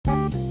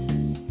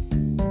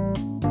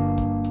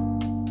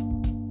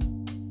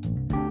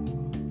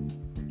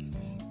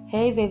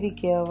Hey baby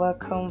girl,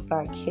 welcome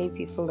back. Hey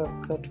people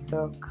of God,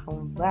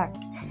 welcome back.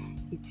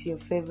 It's your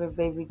favorite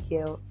baby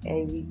girl,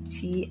 Eri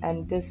T,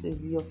 and this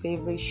is your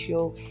favorite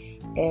show,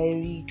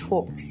 Eri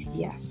Talks.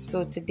 Yes,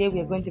 so today we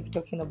are going to be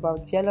talking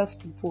about jealous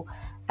people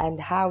and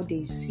how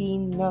they see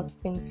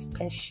nothing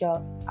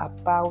special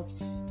about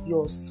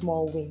your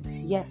small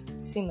wins. Yes, they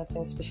see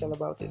nothing special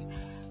about it.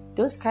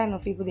 Those kind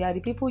of people, they are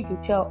the people you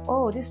tell,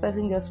 oh, this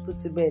person just put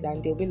to bed,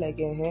 and they'll be like,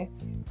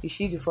 is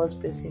she the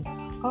first person?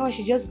 Oh,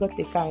 she just got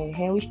the car,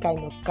 which kind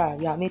of car?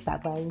 Yeah, made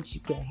her buying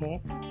cheap,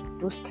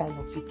 Those kind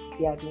of people,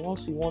 they are the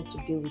ones we want to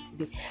deal with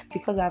today.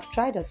 Because I've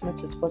tried as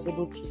much as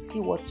possible to see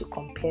what to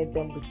compare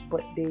them with,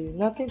 but there is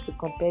nothing to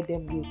compare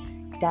them with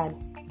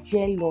than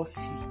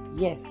jealousy.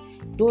 Yes,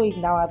 though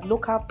in our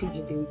local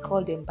pidgin they will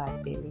call them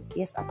bad belly.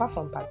 Yes, apart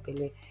from bad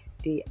belly,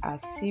 they are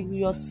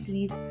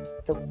seriously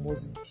the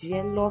most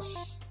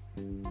jealous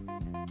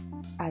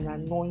and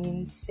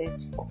annoying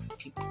set of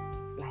people.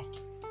 Like,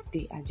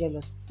 they are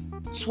jealous.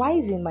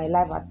 Twice in my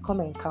life I'd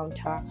come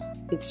encounter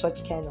with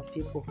such kind of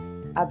people.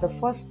 At the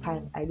first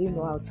time I didn't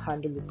know how to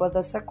handle it, but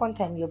the second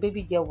time your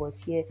baby girl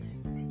was here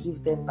to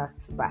give them back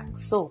to back.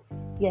 So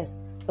yes,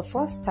 the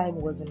first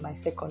time was in my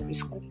secondary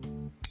school.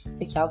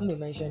 Okay, I won't be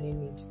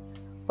mentioning names,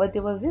 but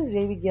there was this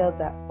baby girl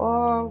that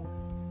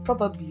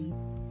probably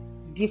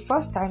the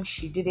first time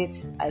she did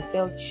it, I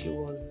felt she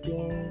was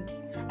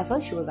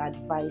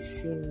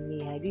advising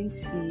me. I didn't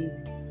see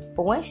it.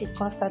 But when she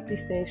constantly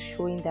started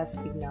showing that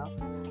signal,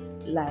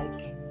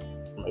 like,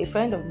 a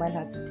friend of mine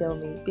had to tell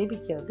me, baby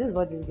girl, this is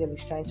what this girl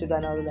is trying to do.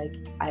 And I was like,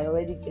 I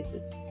already get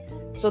it.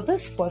 So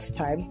this first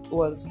time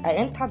was, I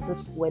entered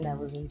this when I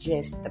was in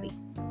GS3.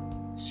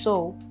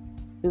 So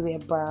we were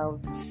about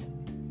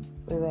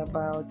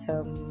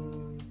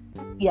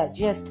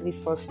GS3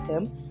 first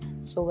term.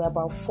 So we're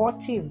about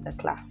 40 in the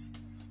class.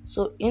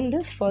 So in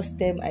this first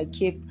term, I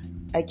came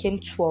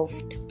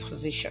 12th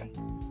position.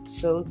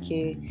 So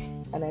okay,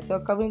 and I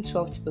felt coming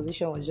 12th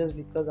position was just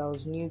because I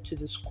was new to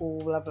the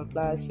school, blah blah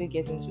blah. Still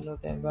getting to know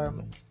the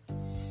environment.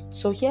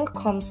 So here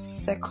comes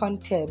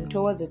second term,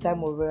 towards the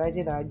time of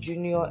writing our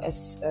junior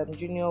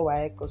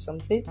WAEC or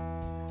something.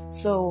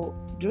 So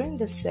during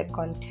the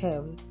second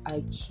term,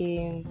 I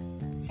came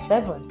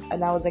 7th,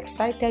 and I was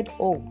excited.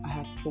 Oh, I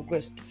had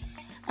progressed,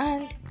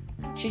 and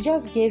she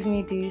just gave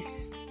me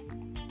this.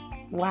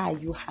 Why are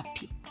you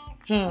happy?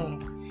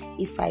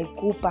 If I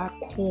go back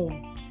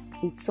home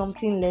with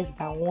something less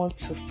than 1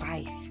 to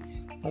 5,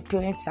 my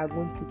parents are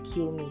going to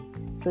kill me.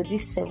 So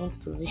this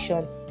 7th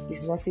position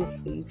is nothing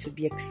for you to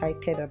be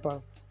excited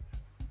about.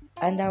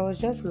 And I was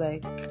just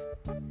like,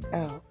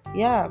 oh,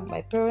 yeah,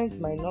 my parents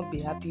might not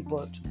be happy,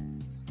 but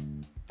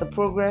the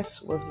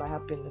progress was my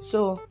happiness.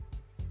 So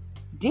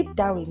deep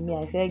down with me,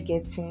 I started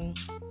getting,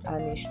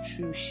 and it's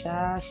true,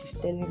 she's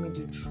telling me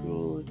the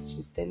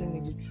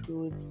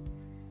truth,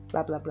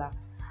 blah blah blah.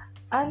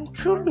 And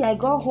truly, I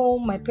got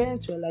home, my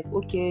parents were like,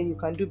 okay, you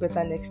can do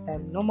better next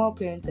time. Normal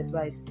parent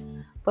advice.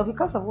 But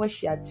because of what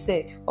she had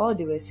said, all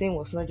they were saying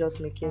was not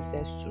just making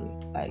sense to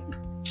me. Like,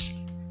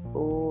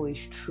 oh,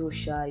 it's true,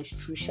 based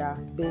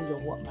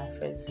on what my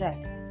friend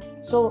said.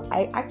 So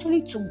I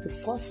actually took the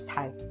first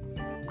time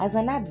as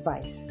an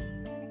advice,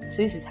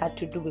 since it had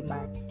to do with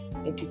my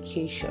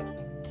education.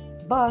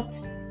 But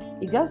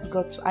it just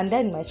got to, and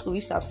then my school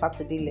used to have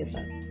Saturday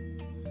lesson.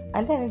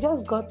 And then it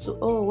just got to,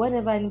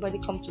 whenever anybody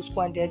comes to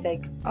school and they're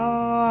like,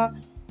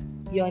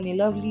 you're in a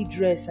lovely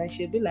dress. And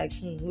she'll be like,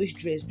 which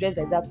dress? Dress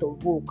like that of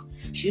Vogue.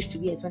 She used to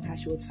wear it when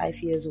she was 5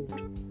 years old.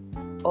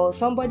 Or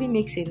somebody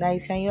makes it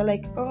nice and you're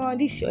like,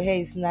 your hair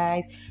is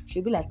nice.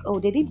 She'll be like,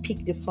 they didn't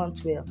pick the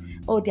front well.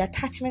 The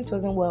attachment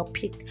wasn't well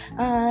picked.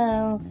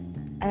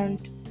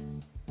 And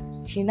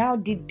she now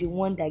did the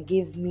one that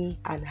gave me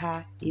and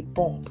her a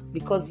bomb.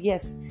 Because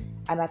yes,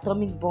 an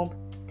atomic bomb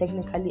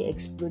technically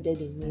exploded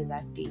in me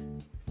that day.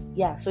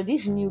 Yeah, so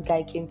this new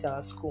guy came to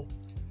our school.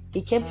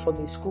 He came from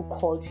a school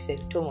called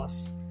St.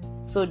 Thomas.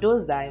 So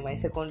those that are in my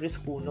secondary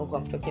school know who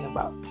I'm talking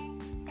about.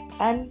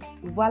 And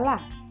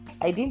voila,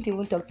 I didn't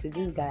even talk to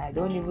this guy. I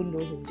don't even know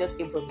him. Just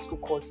came from a school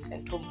called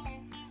St. Thomas.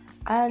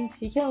 And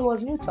he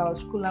was new to our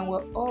school and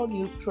we're all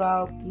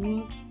neutral.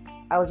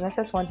 I was in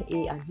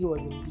SS1A and he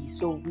was in B,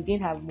 so we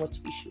didn't have much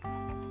issue.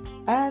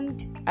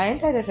 And I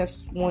entered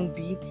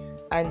SS1B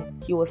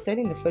and he was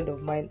telling a friend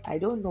of mine, I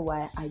don't know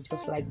why I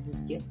just like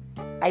this girl.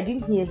 I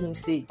didn't hear him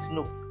say it,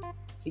 no.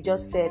 He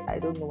just said, I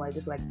don't know why I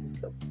just like this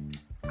girl.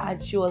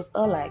 And she was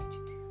all like,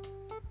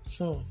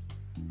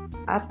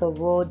 out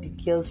of all the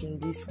girls in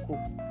this school,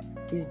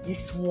 is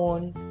this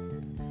one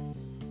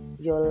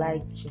you're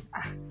liking?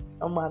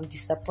 I'm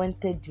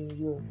disappointed in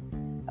you.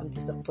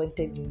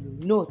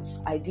 Note,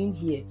 I didn't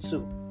hear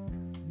too.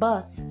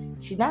 But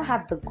she now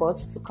had the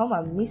guts to come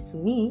and meet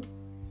me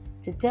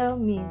to tell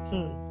me,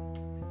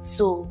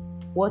 so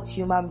what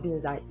human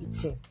beings are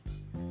eating,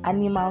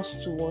 animals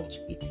too want to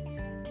eat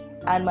it.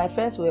 And my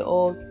friends were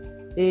all,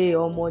 hey,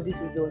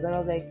 this is yours. And I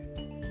was like,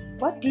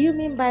 what do you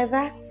mean by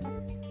that?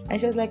 And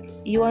she was like,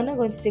 you are not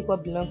going to take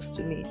what belongs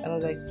to me. And I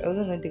was like, I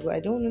wasn't going to take what,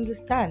 I don't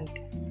understand.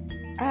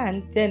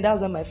 And then that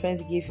was when my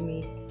friends gave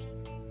me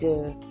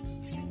the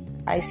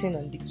icing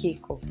on the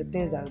cake of the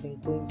things that have been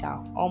going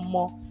down.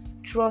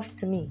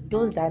 Trust me,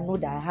 those that know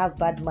that I have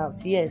bad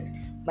mouth, yes,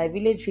 my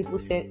village people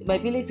shake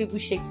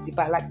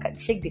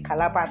the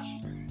calabash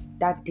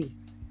that day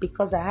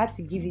because I had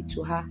to give it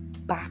to her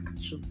back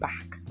to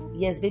back.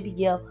 Yes, baby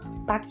girl,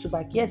 back to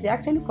back. Yes, it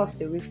actually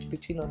caused a rift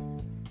between us.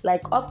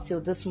 Like up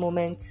till this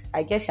moment,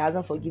 I guess she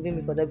hasn't forgiven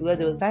me for that because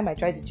there was a time I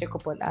tried to check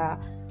up on her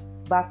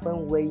back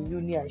when we were in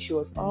uni and she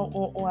was I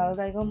was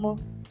like,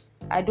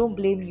 I don't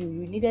blame you.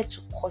 You needed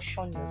to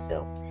caution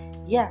yourself.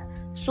 Yeah.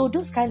 So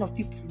those kind of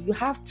people, you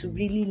have to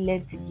really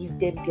learn to give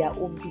them their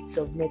own bits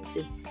of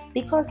medicine.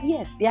 Because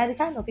yes, they are the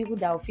kind of people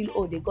that will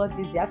feel, they got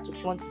this, they have to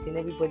flaunt it in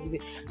everybody's way.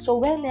 So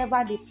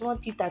whenever they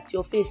flaunt it at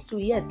your face too,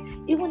 yes,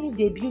 even if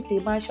they built a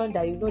mansion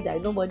that you know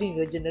that nobody in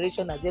your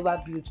generation has ever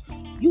built,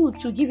 you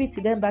to give it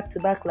to them back to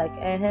back, like,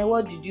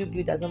 what did you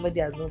build that somebody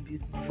has not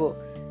built before?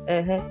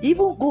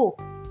 Even go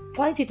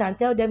point it and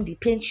tell them the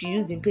paint she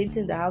used in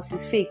painting the house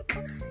is fake,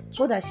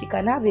 so that she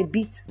can have a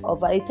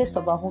taste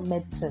of her home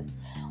medicine.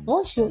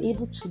 Once you're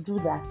able to do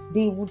that,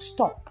 they would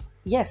stop.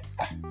 Yes,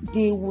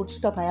 they would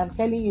stop. I am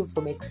telling you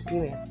from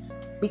experience.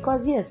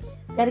 Because yes,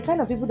 they're the kind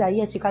of people that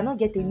yes, you cannot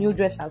get a new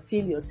dress and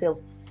feel yourself.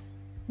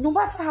 No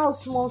matter how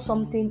small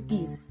something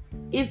is,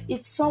 if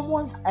it's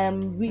someone's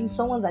win,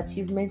 someone's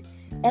achievement,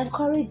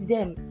 encourage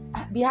them.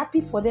 Be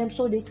happy for them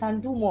so they can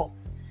do more.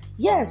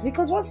 Yes,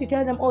 because once you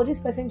tell them, this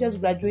person just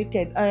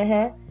graduated,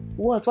 instead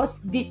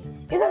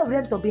of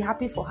them to be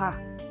happy for her,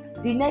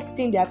 the next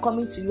thing they are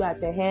coming to you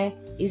at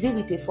is it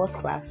with a first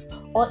class?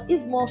 Or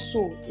if more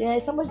so,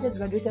 somebody just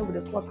graduated with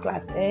a first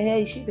class,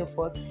 is she the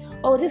first?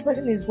 This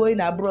person is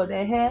going abroad,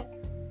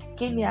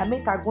 Kenya,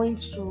 mate are going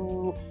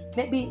to,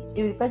 maybe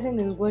if the person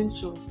is going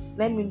to,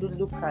 let me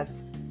look at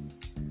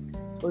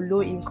a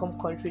low income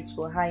country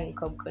to a high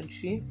income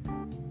country.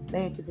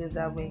 Let me put it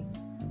that way.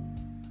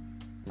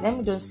 Let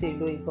me don't say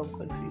low income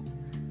country.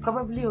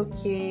 Probably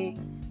okay.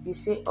 You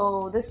say,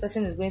 this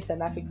person is going to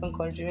an African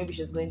country. Maybe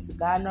she's going to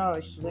Ghana,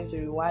 or she's going to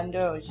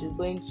Rwanda, or she's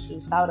going to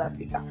South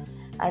Africa.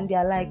 And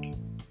they're like,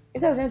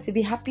 instead of them to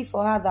be happy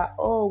for her that,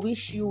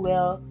 wish you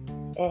well,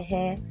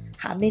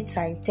 her mates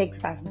are in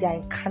Texas, they're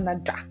in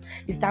Canada.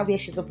 Is that where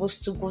she's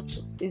supposed to go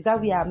to? Is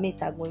that where her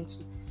mates are going to?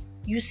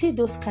 You see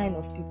those kind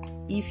of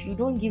people, if you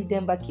don't give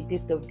them back a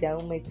taste of their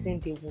own medicine,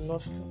 they will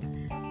not stop.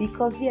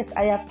 Because yes,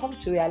 I have come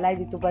to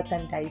realize it over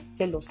time that is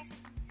jealousy.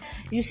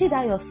 You see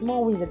that your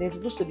small wins that they're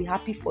supposed to be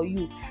happy for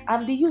you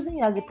and be using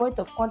you as a point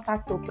of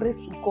contact to pray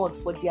to God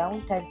for their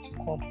own time to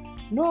come.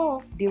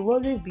 No, they will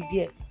always be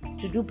there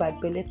to do bad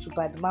belly, to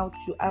bad mouth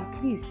you. And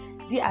please,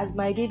 as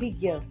my baby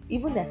girl,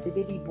 even as a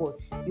baby boy,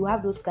 you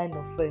have those kind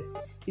of friends.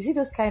 You see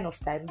those kind of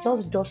time,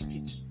 just dust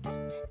it.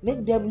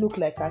 Make them look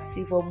like a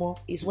silver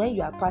is when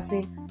you are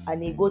passing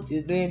and a goat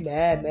is doing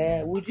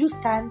meh. Would you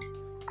stand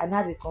and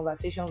have a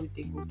conversation with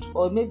the goat?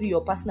 Or maybe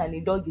you're passing and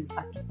a dog is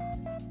barking.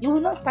 You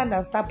will not stand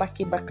and start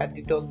barking back at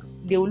the dog.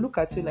 They will look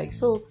at you like,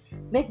 so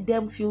make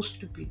them feel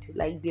stupid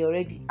like they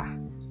already are.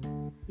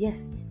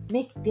 Yes,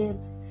 make them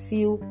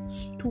feel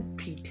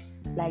stupid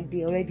like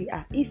they already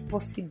are. If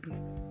possible,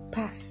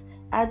 pass.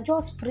 And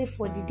just pray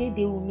for the day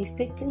they will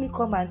mistakenly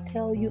come and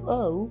tell you,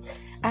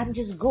 I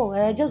just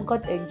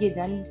got engaged.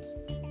 And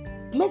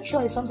make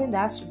sure it's something that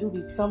has to do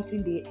with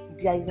something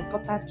that is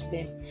important to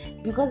them.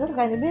 Because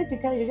sometimes they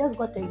tell you just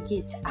got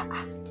engaged.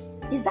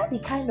 Is that the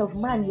kind of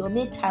man your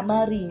mate are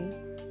marrying?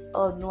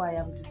 Oh no, I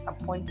am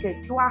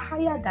disappointed. You are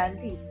higher than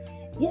this.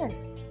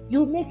 Yes,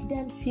 you make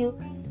them feel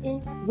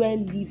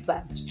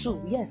irrelevant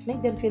too. Yes,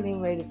 make them feel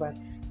irrelevant.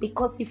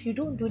 Because if you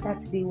don't do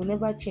that, they will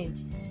never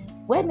change.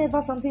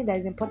 Whenever something that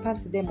is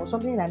important to them or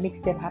something that makes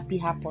them happy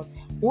happens,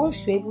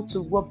 once you're able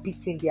to rub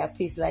it in their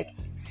face, like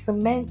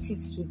cement it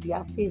to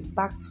their face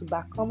back to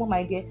back, come on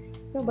my dear,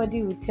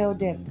 nobody will tell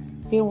them.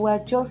 They will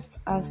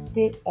adjust and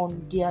stay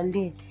on their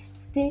lane.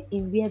 Stay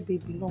in where they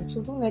belong.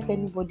 So don't let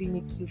anybody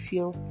make you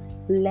feel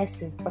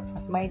less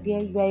important. My dear,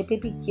 you are a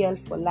baby girl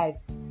for life.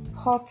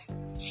 Hot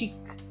chick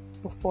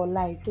for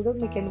life. So don't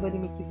make anybody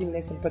make you feel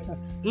less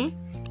important.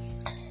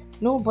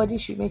 Nobody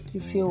should make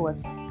you feel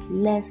what?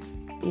 Less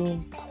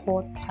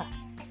important.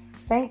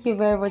 Thank you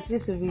very much.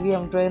 This is Vivi.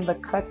 I'm drawing the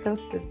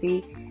curtains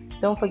today.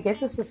 Don't forget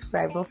to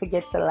subscribe. Don't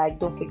forget to like.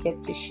 Don't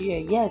forget to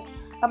share. Yes.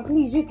 And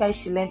please, you guys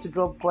should learn to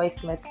drop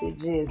voice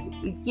messages.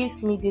 It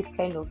gives me this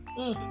kind of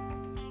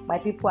my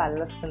people are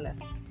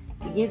listening.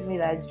 It gives me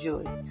that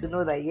joy to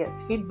know that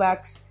yes,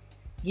 feedbacks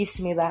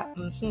gives me that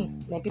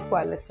my people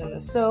are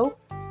listening. So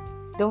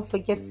don't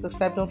forget to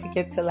subscribe, don't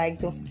forget to like,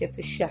 don't forget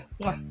to share.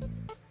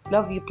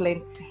 Love you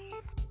plenty.